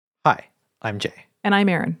I'm Jay, And I'm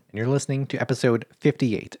Erin. and you're listening to episode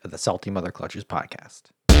 58 of the Salty Mother Clutchers podcast.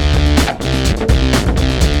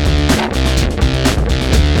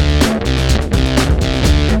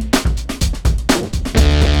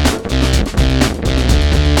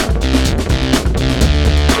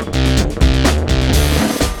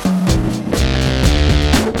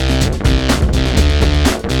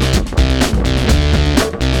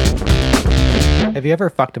 Have you ever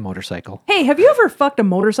fucked a motorcycle? Hey, have you ever fucked a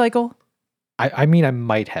motorcycle? I mean, I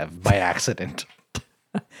might have by accident.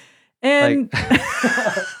 And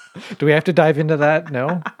Do we have to dive into that?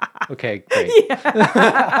 No? Okay, great.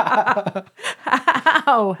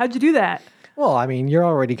 how? How'd you do that? Well, I mean, you're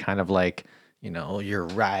already kind of like, you're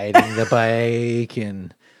riding the bike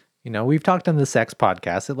and, we've talked on the sex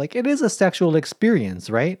podcast that like, it is a sexual experience,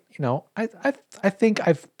 right? I think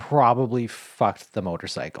I've probably fucked the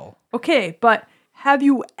motorcycle. Okay, but have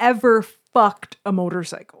you ever fucked a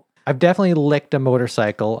motorcycle? I've definitely licked a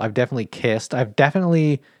motorcycle. I've definitely kissed. I've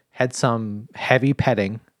definitely had some heavy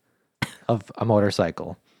petting of a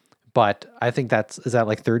motorcycle. But I think is that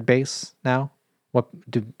like third base now? What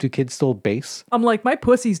do kids still base? I'm like, my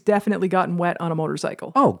pussy's definitely gotten wet on a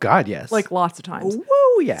motorcycle. Oh God, yes. Like lots of times.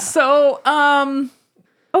 Woo, yeah. So,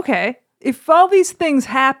 okay. If all these things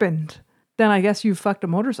happened, then I guess you fucked a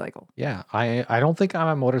motorcycle. Yeah. I don't think I'm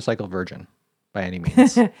a motorcycle virgin by any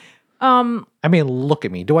means. I mean, look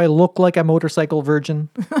at me. Do I look like a motorcycle virgin?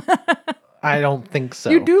 I don't think so.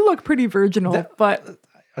 You do look pretty virginal, but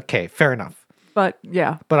Okay, fair enough.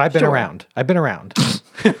 yeah. But I've been sure. around. I've been around.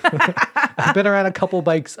 I've been around a couple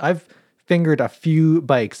bikes. I've fingered a few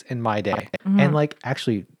bikes in my day. And like,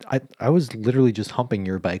 actually, I was literally just humping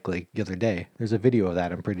your bike like the other day. There's a video of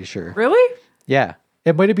that, I'm pretty sure. Really? Yeah.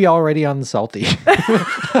 It might be already on the Salty.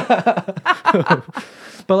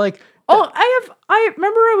 But like, Oh, I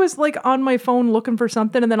remember I was like on my phone looking for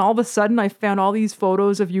something, and then all of a sudden I found all these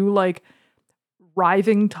photos of you like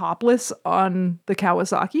writhing topless on the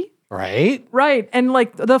Kawasaki. right? Right. And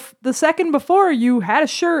like the second before you had a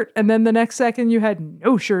shirt, and then the next second you had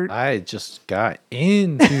no shirt. I just got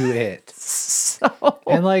into it. So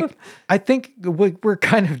And like, I think we're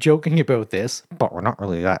kind of joking about this, but we're not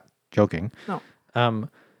really that joking. no.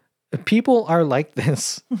 People are like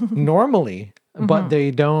this normally, but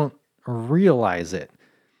they don't realize it.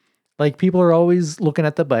 Like, people are always looking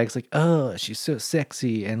at the bikes like, oh, she's so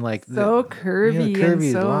sexy and like So curvy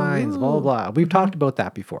and so- lines, blah, blah, blah. We've talked about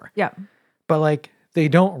that before. Yeah. But like, they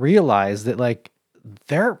don't realize that like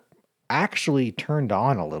they're actually turned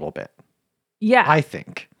on a little bit, Yeah. I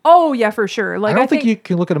think. Oh yeah, for sure. Like I don't think you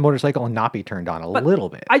can look at a motorcycle and not be turned on a little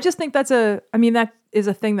bit. I just think that is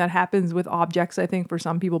a thing that happens with objects, I think, for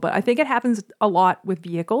some people, but I think it happens a lot with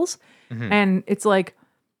vehicles. And it's like,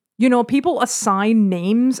 people assign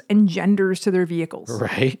names and genders to their vehicles.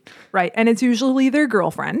 Right? Right. And it's usually their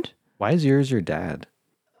girlfriend. Why is yours your dad?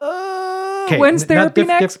 When's therapy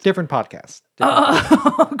next? Different podcast.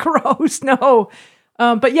 Oh, gross. No.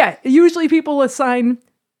 But yeah, usually people assign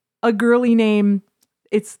a girly name.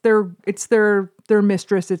 It's their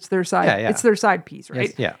mistress. It's their side. Yeah, yeah. It's their side piece, right?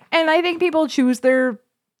 Yes, yeah. And I think people choose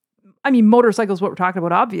motorcycles, what we're talking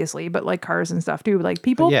about, obviously, but like cars and stuff too. Like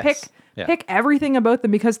people Yes, yeah. pick everything about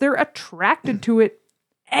them because they're attracted to it.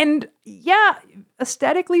 And yeah,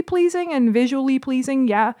 aesthetically pleasing and visually pleasing.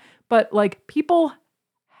 Yeah. But like people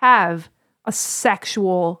have a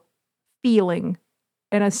sexual feeling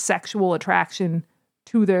and a sexual attraction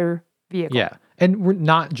to their vehicle. Yeah. And we're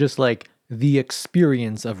not just like the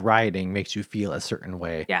experience of riding makes you feel a certain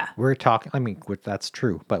way. Yeah. We're talking, that's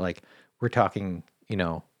true, but like we're talking,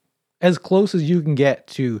 as close as you can get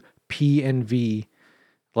to P and V,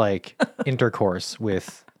 like intercourse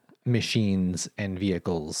with machines and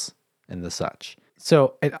vehicles and the such.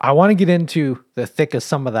 So I want to get into the thick of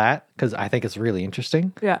some of that because I think it's really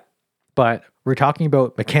interesting. Yeah. But we're talking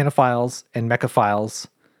about mechanophiles and mechaphiles.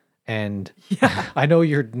 And I know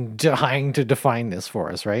you're dying to define this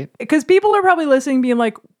for us, right? Because people are probably listening being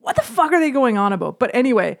like, what the fuck are they going on about? But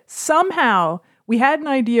anyway, somehow we had an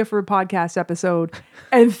idea for a podcast episode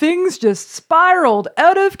and things just spiraled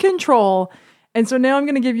out of control. And so now I'm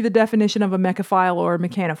going to give you the definition of a mechaphile or a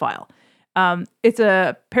mechanophile. It's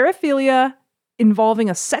a paraphilia involving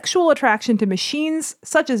a sexual attraction to machines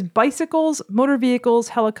such as bicycles, motor vehicles,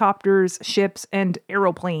 helicopters, ships, and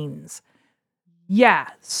aeroplanes. Yeah,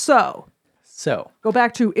 so go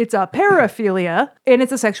back to it's a paraphilia and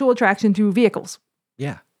it's a sexual attraction to vehicles.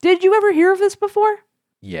 Yeah. Did you ever hear of this before?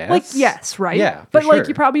 Yes. Like, yes, right? Yeah, but like sure.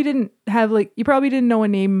 you probably didn't know a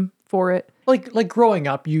name for it. Like growing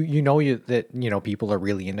up, that people are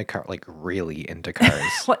really into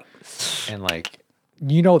cars, Like, and like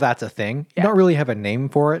you know that's a thing. You Yeah. don't really have a name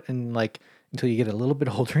for it, and like until you get a little bit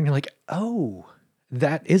older, and you're like, oh,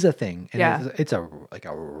 that is a thing, and Yeah. it's a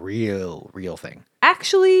real thing.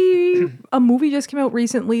 Actually, a movie just came out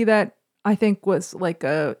recently that I think was like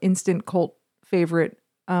a instant cult favorite.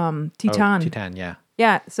 Titan. Oh, Titan, yeah.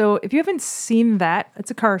 Yeah. So if you haven't seen that, it's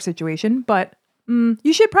a car situation, but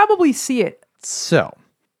you should probably see it. So,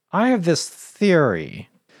 I have this theory.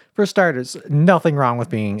 For starters, nothing wrong with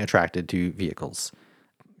being attracted to vehicles.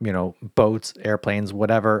 You know, boats, airplanes,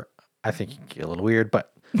 whatever. I think you get a little weird,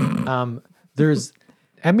 but there's,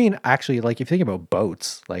 I mean, actually, like if you think about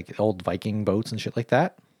boats, like old Viking boats and shit like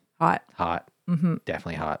that, Hot.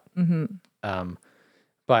 definitely hot.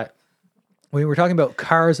 But when we're talking about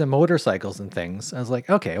cars and motorcycles and things, I was like,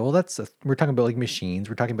 okay, well, we're talking about like machines.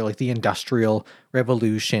 We're talking about like the Industrial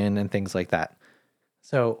Revolution and things like that.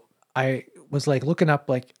 So I was like looking up,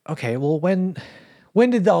 like, okay, well, when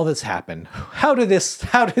did all this happen? How did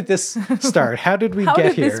this start? How did we How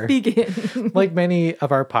get did here? this begin? Like many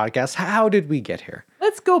of our podcasts, how did we get here?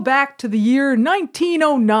 Let's go back to the year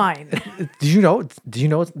 1909. Do you know?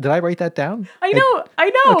 Did I write that down? I know.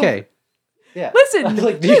 Okay. Yeah. Listen,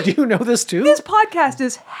 Like, do you know this too? this podcast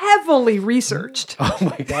is heavily researched. Oh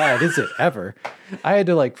my God, is it ever? I had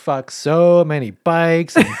to like fuck so many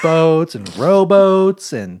bikes and boats and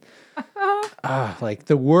rowboats and like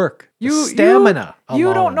the work, the stamina.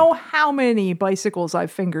 You don't alone. know how many bicycles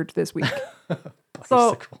I've fingered this week.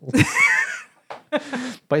 So Bicycles.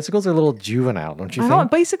 Bicycles are a little juvenile, don't you I think? know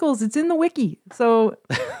bicycles. It's in the wiki. So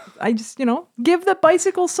I just give the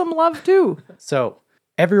bicycles some love too. So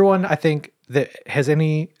everyone, I think, that has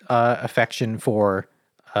any affection for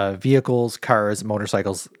vehicles, cars,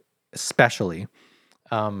 motorcycles, especially,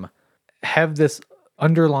 have this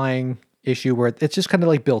underlying issue where it's just kind of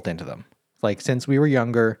like built into them. Like since we were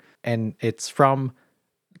younger, and it's from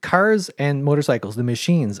cars and motorcycles, the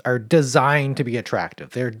machines are designed to be attractive.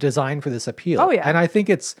 They're designed for this appeal. Oh, yeah. And I think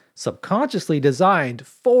it's subconsciously designed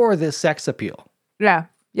for this sex appeal. Yeah.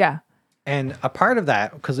 Yeah. And a part of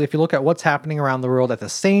that, because if you look at what's happening around the world at the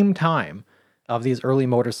same time of these early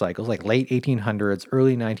motorcycles, like late 1800s,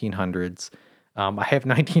 early 1900s, I have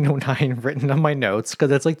 1909 written on my notes because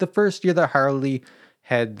it's like the first year that Harley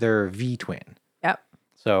had their V-twin. Yep.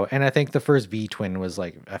 So, and I think the first V-twin was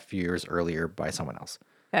like a few years earlier by someone else.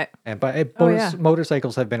 Okay. But yeah.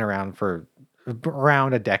 motorcycles have been around for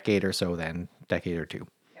around a decade or so decade or two.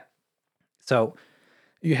 Yep. So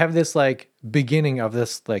you have this like beginning of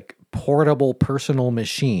this like portable personal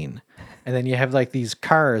machine. And then you have like these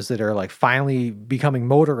cars that are like finally becoming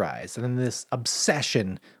motorized. And then this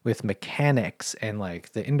obsession with mechanics and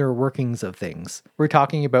like the inner workings of things. We're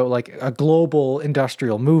talking about like a global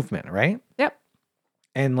industrial movement, right? Yep.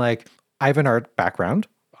 And like I have an art background.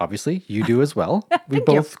 Obviously, you do as well. We've you.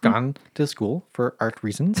 both gone to school for art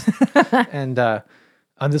reasons. And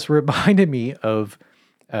this reminded me of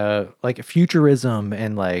like futurism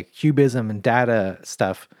and like cubism and data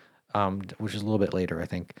stuff, which is a little bit later, I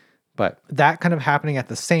think. But that kind of happening at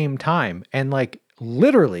the same time. And like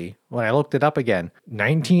literally, when I looked it up again,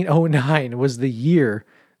 1909 was the year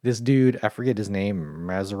this dude, I forget his name,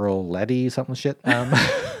 Maserati, something shit.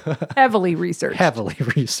 Heavily researched. Heavily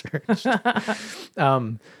researched.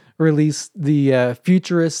 Released the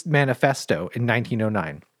Futurist Manifesto in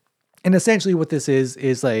 1909. And essentially what this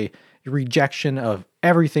is a rejection of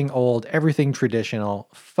everything old, everything traditional.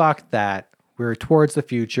 Fuck that. We're towards the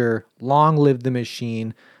future. Long live the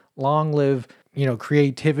machine. Long live,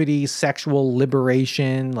 creativity, sexual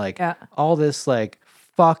liberation, like all this, like,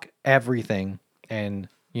 fuck everything. And,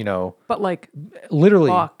 But like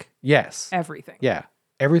literally, fuck yes. everything. Yeah.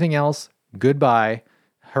 Everything else, goodbye.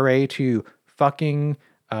 Hooray to fucking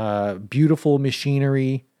beautiful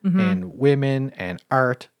machinery and women and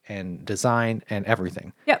art and design and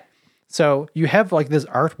everything. Yep. So you have like this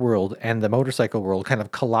art world and the motorcycle world kind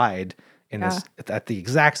of collide in this at the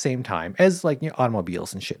exact same time as like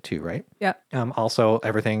automobiles and shit too, right? Yep. Also,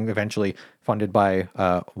 everything eventually funded by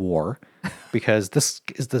war, because this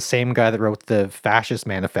is the same guy that wrote the Fascist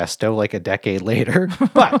Manifesto like a decade later.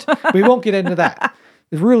 But we won't get into that.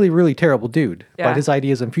 Really, really terrible dude. Yeah. But his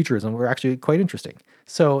ideas on futurism were actually quite interesting.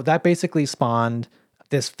 So that basically spawned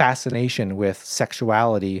this fascination with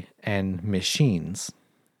sexuality and machines.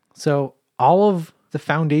 So all of the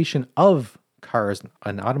foundation of cars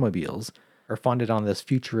and automobiles are funded on this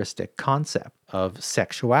futuristic concept of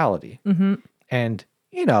sexuality. And,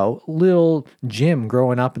 little Jim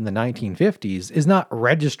growing up in the 1950s is not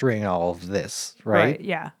registering all of this, right?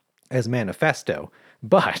 Yeah. As manifesto.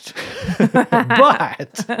 But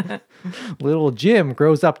little Jim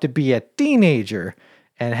grows up to be a teenager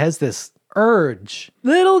and has this urge.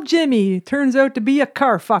 Little Jimmy turns out to be a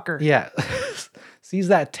car fucker. Yeah. Sees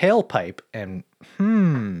that tailpipe and,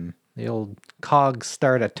 the old cogs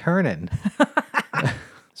start a turning.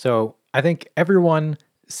 So I think everyone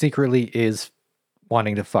secretly is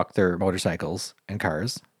wanting to fuck their motorcycles and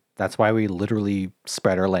cars. That's why we literally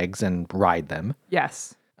spread our legs and ride them.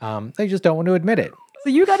 Yes. They just don't want to admit it. So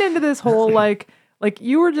you got into this whole like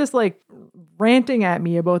you were just like ranting at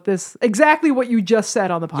me about this, exactly what you just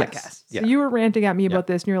said on the podcast. Yes. So Yeah. you were ranting at me about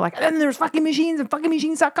this, and you're like, and there's fucking machines and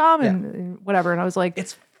fuckingmachines.com and whatever. And I was like,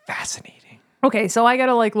 It's fascinating. okay, so I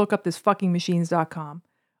gotta like look up this fuckingmachines.com.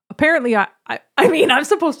 Apparently, I mean, I'm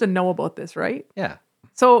supposed to know about this, right? Yeah.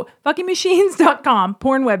 So fuckingmachines.com,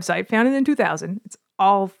 porn website, founded in 2000. It's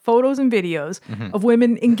all photos and videos of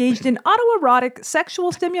women engaged in autoerotic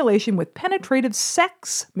sexual stimulation with penetrative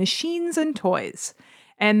sex, machines, and toys.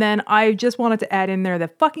 And then I just wanted to add in there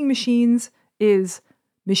that fucking machines is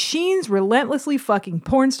machines relentlessly fucking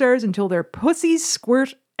porn stars until their pussies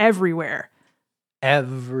squirt everywhere.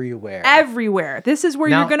 Everywhere. Everywhere. This is where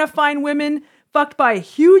Now- you're going to find women fucked by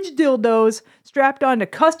huge dildos strapped onto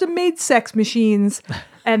custom-made sex machines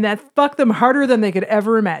and that fuck them harder than they could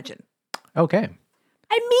ever imagine. Okay.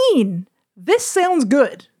 I mean, this sounds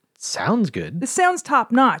good. Sounds good. This sounds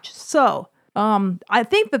top-notch. So, I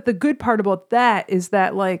think that the good part about that is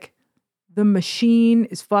that, like, the machine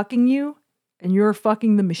is fucking you and you're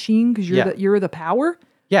fucking the machine because you're the power.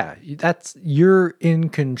 Yeah, you're in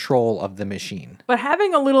control of the machine. But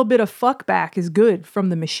having a little bit of fuck back is good from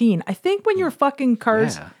the machine. I think when you're fucking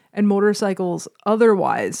cars Yeah. and motorcycles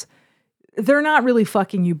otherwise, they're not really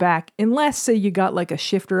fucking you back unless, say, you got like a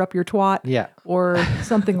shifter up your twat Yeah. or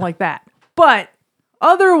something like that. But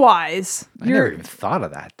otherwise, I never even thought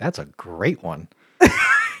of that. That's a great one.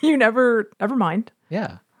 never mind.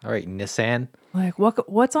 Yeah. All right, Nissan. Like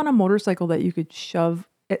what's on a motorcycle that you could shove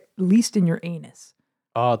at least in your anus?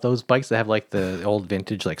 Oh, those bikes that have like the old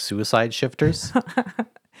vintage like suicide shifters.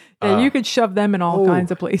 Yeah, you could shove them in all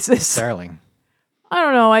kinds of places. Darling. I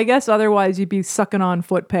don't know. I guess otherwise you'd be sucking on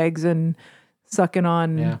foot pegs and sucking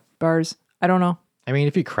on bars. I don't know. I mean,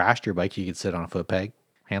 if you crashed your bike, you could sit on a foot peg,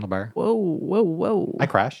 handlebar. Whoa. I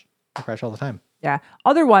crash all the time. Yeah.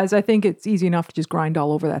 Otherwise, I think it's easy enough to just grind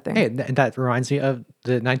all over that thing. Hey, that reminds me of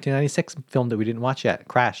the 1996 film that we didn't watch yet,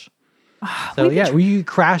 Crash. So you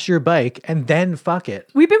crash your bike and then fuck it.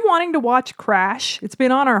 We've been wanting to watch Crash. It's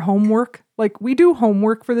been on our homework. Like, we do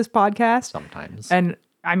homework for this podcast. Sometimes. And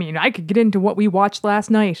I mean, I could get into what we watched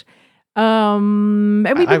last night. And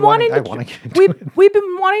we've been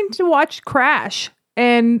wanting to watch Crash,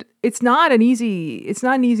 and it's not an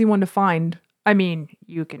easy one to find. I mean,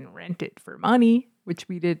 you can rent it for money, which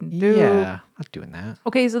we didn't do. Yeah, not doing that.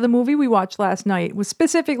 Okay, so the movie we watched last night was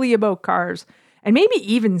specifically about cars, and maybe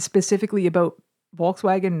even specifically about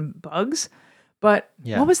Volkswagen Bugs. But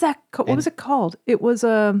what was that? What was it called? It was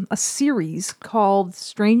a series called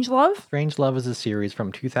Strangelove. Strangelove is a series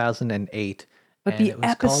from 2008. But the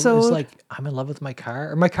episode, it was like, I'm in love with my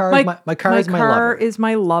car, or my car is my lover. My car is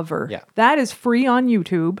my lover. Yeah. That is free on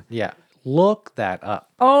YouTube. Yeah, look that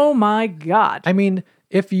up. Oh my God. I mean,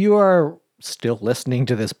 if you are still listening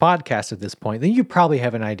to this podcast at this point, then you probably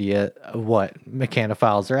have an idea of what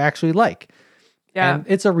mechanophiles are actually like. Yeah. And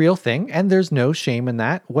it's a real thing, and there's no shame in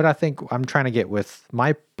that. What I think I'm trying to get with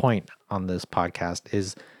my point on this podcast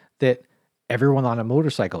is that everyone on a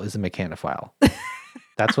motorcycle is a mechanophile.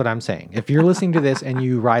 That's what I'm saying. If you're listening to this and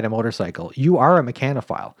you ride a motorcycle, you are a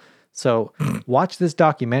mechanophile. So watch this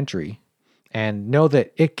documentary and know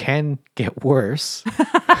that it can get worse.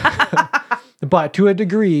 But to a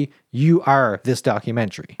degree, you are this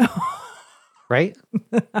documentary. Right?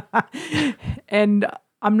 And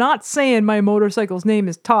I'm not saying my motorcycle's name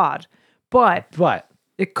is Todd, but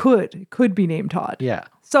it could be named Todd. Yeah.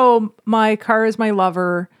 So my car is my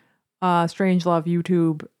lover. Strangelove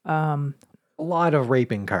YouTube. A lot of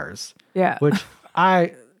raping cars. Yeah. Which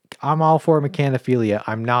I'm all for mechanophilia.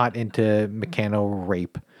 I'm not into mechano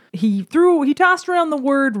rape. He tossed around the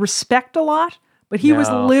word respect a lot, but he was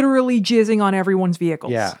literally jizzing on everyone's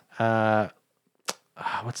vehicles. Yeah.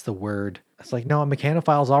 What's the word? It's like, no, a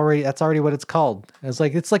mechanophile that's already what it's called. It's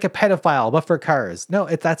like a pedophile, but for cars. No,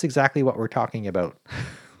 that's exactly what we're talking about.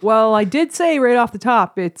 Well, I did say right off the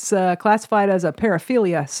top, it's classified as a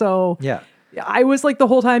paraphilia. So yeah. I was like the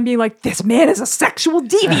whole time being like, this man is a sexual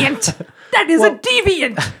deviant. That is a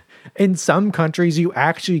deviant. In some countries, you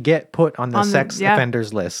actually get put on the sex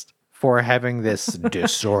offenders list for having this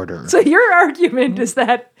disorder. So your argument is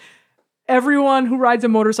that everyone who rides a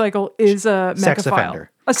motorcycle is a sex mechaphile.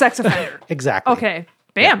 offender. A sex offender. Exactly. Okay.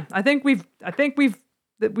 Bam. Yeah. I think we've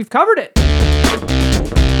covered it.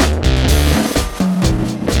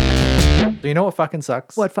 So you know what fucking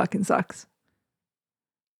sucks? What fucking sucks?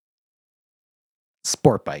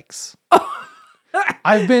 Sport bikes.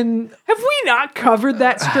 I've been. Have we not covered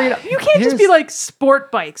that straight up? You can't just be Here's- like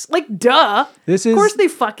sport bikes. Like, duh. This Of is. course they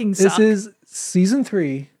fucking suck. This is season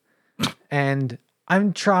 3, and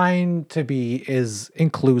I'm trying to be as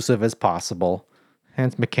inclusive as possible.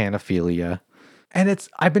 Hence mechanophilia. And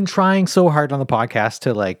I've been trying so hard on the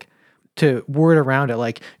podcast to word around it,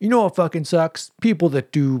 like, you know what fucking sucks? People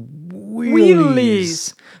that do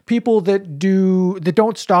wheelies. People that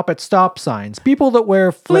don't stop at stop signs. People that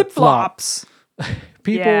wear flip-flops.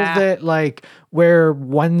 People Yeah. that like wear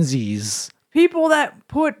onesies. People that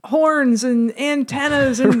put horns and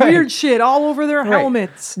antennas and Right. weird shit all over their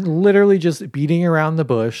helmets. Literally just beating around the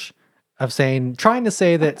bush of trying to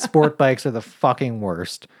say that sport bikes are the fucking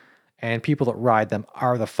worst and people that ride them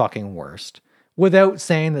are the fucking worst without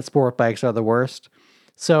saying that sport bikes are the worst.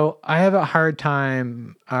 So I have a hard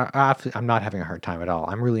time. I'm not having a hard time at all.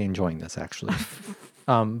 I'm really enjoying this actually.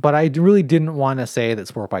 But I really didn't want to say that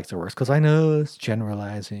sport bikes are worse because I know it's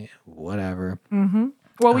generalizing, whatever.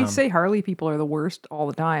 Well, we say Harley people are the worst all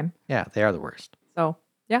the time. Yeah, they are the worst. So,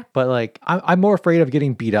 yeah. But like, I'm more afraid of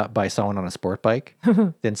getting beat up by someone on a sport bike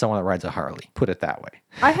than someone that rides a Harley. Put it that way.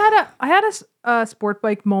 I had a sport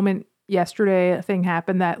bike moment yesterday. A thing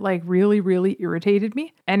happened that like really, really irritated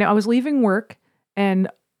me. And I was leaving work and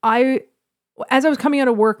as I was coming out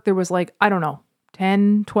of work, there was like, I don't know,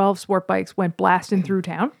 10, 12 sport bikes went blasting through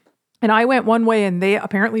town. And I went one way and they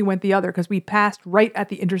apparently went the other because we passed right at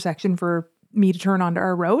the intersection for me to turn onto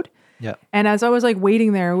our road. Yeah. And as I was like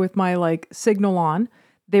waiting there with my like signal on,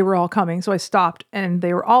 they were all coming. So I stopped and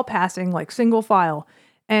they were all passing like single file.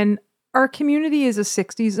 And our community is a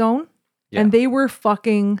 60 zone and they were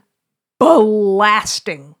fucking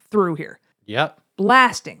blasting through here. Yep.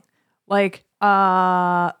 Blasting. Like,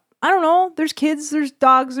 I don't know. There's kids, there's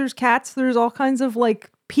dogs, there's cats, there's all kinds of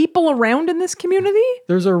like people around in this community.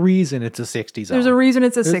 There's a reason it's a 60 zone. There's a reason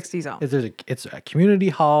it's a 60 zone. It's a community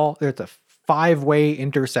hall. There's a 5-way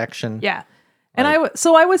intersection. Yeah. And I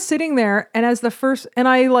was sitting there and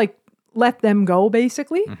I like let them go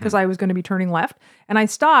basically because I was going to be turning left and I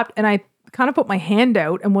stopped and I kind of put my hand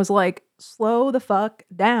out and was like, slow the fuck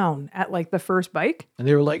down at like the first bike. And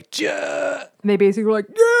they were like, yeah. And they basically were like,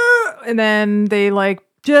 yeah. And then they like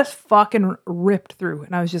just fucking ripped through.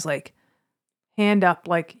 And I was just like, hand up,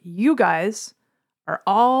 like, you guys are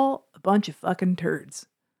all a bunch of fucking turds.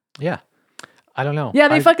 Yeah. I don't know. Yeah,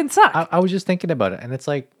 they fucking suck. I was just thinking about it. And it's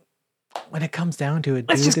like, when it comes down to it,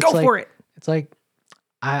 Let's dude, just it's go like, for it. It's like,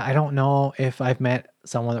 I don't know if I've met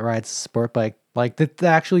someone that rides a sport bike like that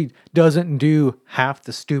actually doesn't do half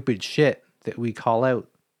the stupid shit that we call out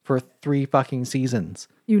for 3 fucking seasons.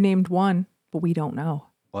 You named one, but we don't know.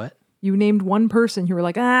 What? You named one person. You were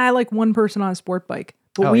like, I like one person on a sport bike,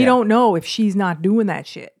 but Oh, we yeah. don't know if she's not doing that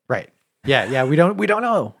shit. Right. Yeah, we don't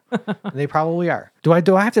know. They probably are. Do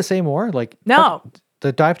I have to say more? Like, No.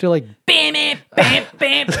 Do I have to like Bam it, bam,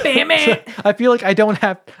 bam, bam it. I feel like I don't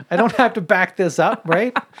have to back this up,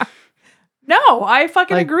 right? No, I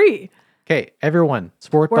fucking Like, agree. Okay, everyone,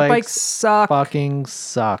 sport Sport bikes bikes suck. fucking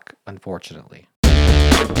suck, unfortunately.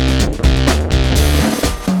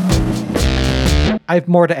 I have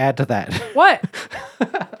more to add to that. What?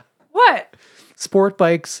 What? Sport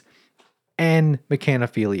bikes and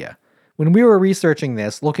mechanophilia. When we were researching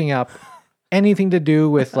this, looking up anything to do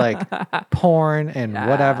with like porn and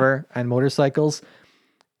whatever and motorcycles,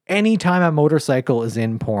 anytime a motorcycle is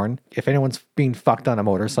in porn, if anyone's being fucked on a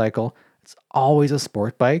motorcycle, it's always a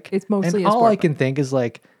sport bike. It's mostly and a all sport I can think is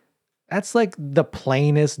like, that's like the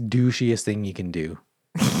plainest, douchiest thing you can do.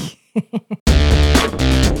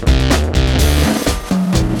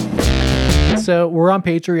 So we're on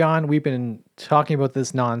Patreon. We've been talking about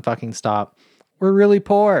this non-fucking stop. We're really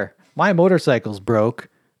poor. My motorcycle's broke.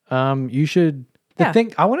 You should. Yeah.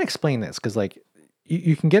 I want to explain this because like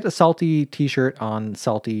you can get a Salty t-shirt on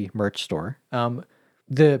Salty merch store.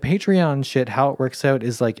 The Patreon shit, how it works out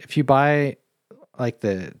is like if you buy like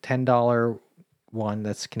the $10 one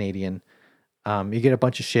that's Canadian, you get a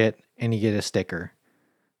bunch of shit and you get a sticker,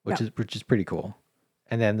 which is pretty cool.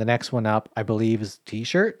 And then the next one up, I believe, is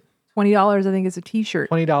t-shirt. $20, I think it's a t-shirt.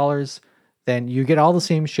 $20. Then you get all the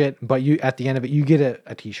same shit, but you at the end of it, you get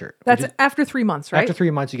a t-shirt. That's after 3 months, right? After 3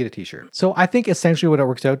 months, you get a t-shirt. So I think essentially what it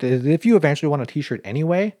works out is if you eventually want a t-shirt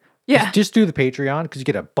anyway, just do the Patreon because you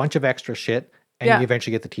get a bunch of extra shit and you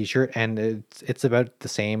eventually get the t-shirt and it's about the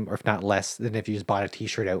same or if not less than if you just bought a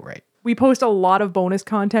t-shirt outright. We post a lot of bonus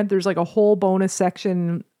content. There's like a whole bonus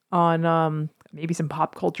section on maybe some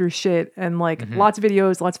pop culture shit and like lots of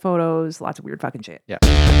videos, lots of photos, lots of weird fucking shit. Yeah.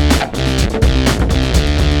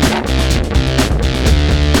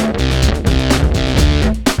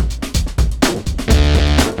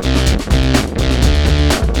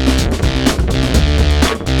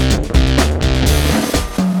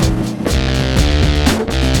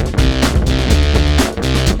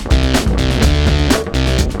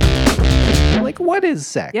 is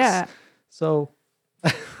sex. Yeah. So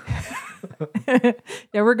Yeah,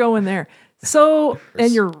 we're going there. So,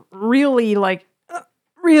 and you're really like,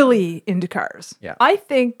 really into cars. Yeah. I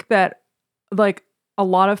think that like a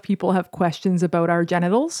lot of people have questions about our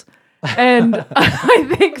genitals. And I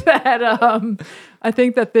think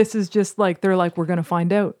that this is just like, they're like, we're going to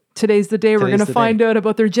find out. Today's the day we're going to find out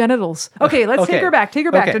about their genitals. Okay, let's take her back. Take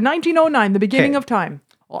her back to 1909, the beginning of time.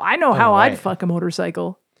 Well, I know how I'd fuck a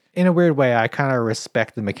motorcycle. In a weird way, I kind of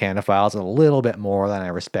respect the mechanophiles a little bit more than I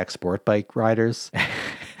respect sport bike riders.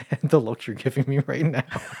 And the look you're giving me right now.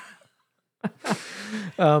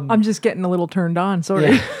 I'm just getting a little turned on.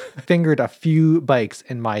 Sorry. Yeah. Fingered a few bikes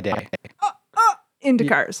in my day. Into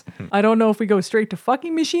cars. I don't know if we go straight to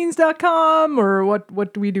fuckingmachines.com or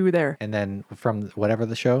what do we do there? And then from whatever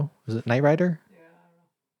the show, was it Knight Rider?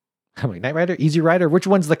 Yeah. I'm like, Knight Rider? Easy Rider? Which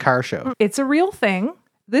one's the car show? It's a real thing.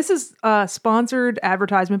 This is a sponsored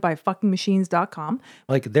advertisement by fuckingmachines.com.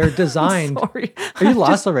 Like they're designed. Sorry. Are you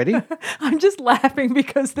lost already? I'm just laughing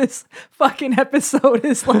because this fucking episode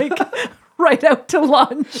is like right out to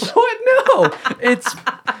lunch. What? No. It's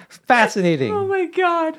fascinating. Oh my God.